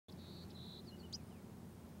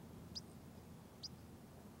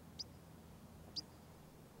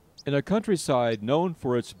In a countryside known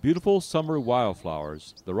for its beautiful summer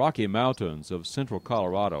wildflowers, the Rocky Mountains of central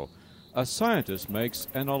Colorado, a scientist makes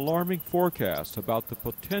an alarming forecast about the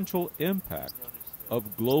potential impact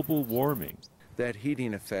of global warming. That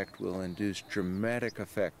heating effect will induce dramatic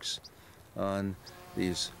effects on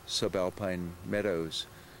these subalpine meadows,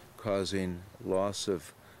 causing loss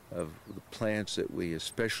of the plants that we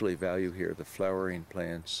especially value here, the flowering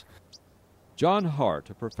plants. John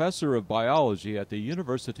Hart, a professor of biology at the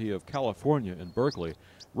University of California in Berkeley,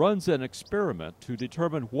 runs an experiment to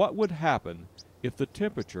determine what would happen if the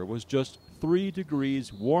temperature was just 3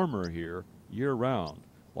 degrees warmer here year-round,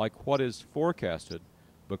 like what is forecasted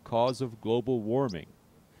because of global warming.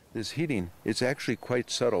 This heating, it's actually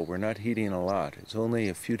quite subtle. We're not heating a lot. It's only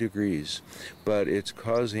a few degrees, but it's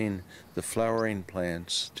causing the flowering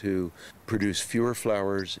plants to produce fewer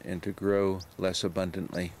flowers and to grow less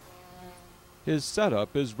abundantly. His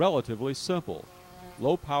setup is relatively simple.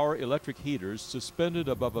 Low-power electric heaters suspended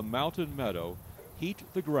above a mountain meadow heat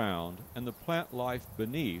the ground and the plant life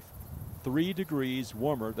beneath 3 degrees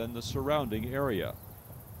warmer than the surrounding area.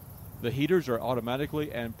 The heaters are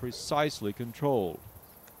automatically and precisely controlled.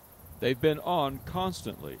 They've been on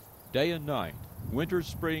constantly, day and night, winter,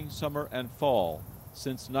 spring, summer, and fall,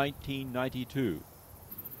 since 1992.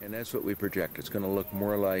 And that's what we project. It's going to look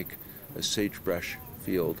more like a sagebrush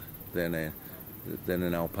field than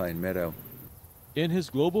an alpine meadow. In his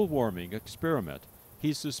global warming experiment,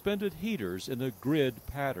 he suspended heaters in a grid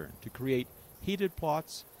pattern to create heated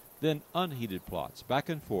plots, then unheated plots, back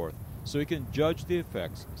and forth, so he can judge the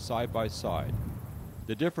effects side by side.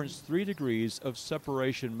 The difference 3 degrees of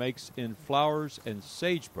separation makes in flowers and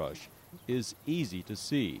sagebrush is easy to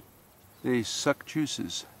see. They suck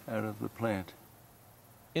juices out of the plant.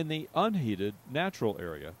 In the unheated natural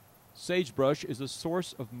area, sagebrush is a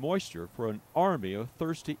source of moisture for an army of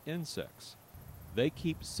thirsty insects. They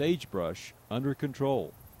keep sagebrush under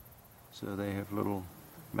control. So they have little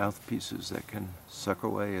mouthpieces that can suck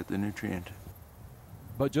away at the nutrient.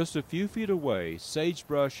 But just a few feet away,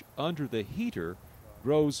 sagebrush under the heater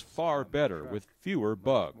grows far better with fewer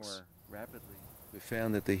bugs. We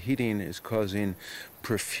found that the heating is causing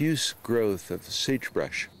profuse growth of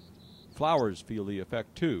sagebrush. Flowers feel the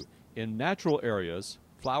effect too. In natural areas,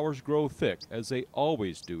 flowers grow thick, as they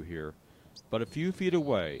always do here, but a few feet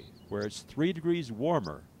away, where it's 3 degrees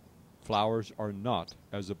warmer, flowers are not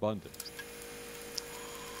as abundant.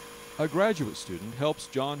 A graduate student helps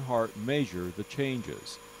John Hart measure the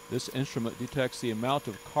changes. This instrument detects the amount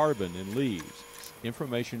of carbon in leaves,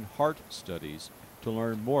 information Hart studies to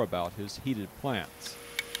learn more about his heated plants.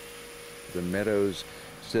 The meadows,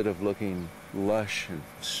 instead of looking lush and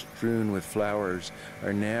strewn with flowers,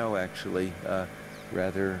 are now actually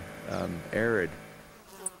rather arid.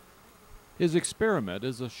 His experiment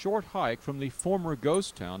is a short hike from the former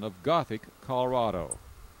ghost town of Gothic, Colorado.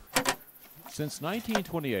 Since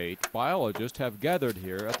 1928, biologists have gathered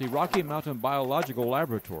here at the Rocky Mountain Biological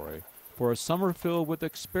Laboratory for a summer filled with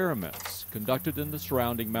experiments conducted in the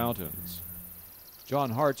surrounding mountains.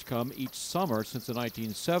 John Hart's come each summer since the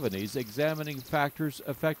 1970s, examining factors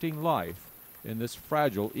affecting life in this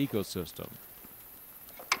fragile ecosystem.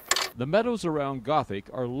 The meadows around Gothic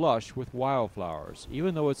are lush with wildflowers,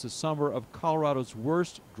 even though it's the summer of Colorado's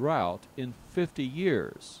worst drought in 50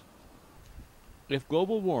 years. If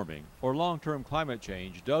global warming or long-term climate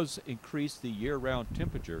change does increase the year-round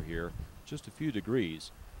temperature here just a few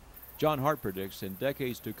degrees, John Hart predicts in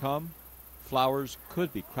decades to come, flowers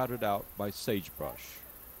could be crowded out by sagebrush.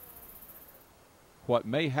 What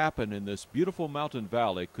may happen in this beautiful mountain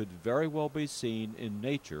valley could very well be seen in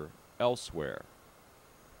nature elsewhere.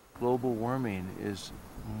 Global warming is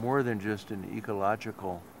more than just an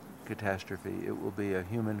ecological catastrophe. It will be a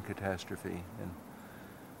human catastrophe in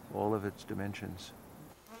all of its dimensions.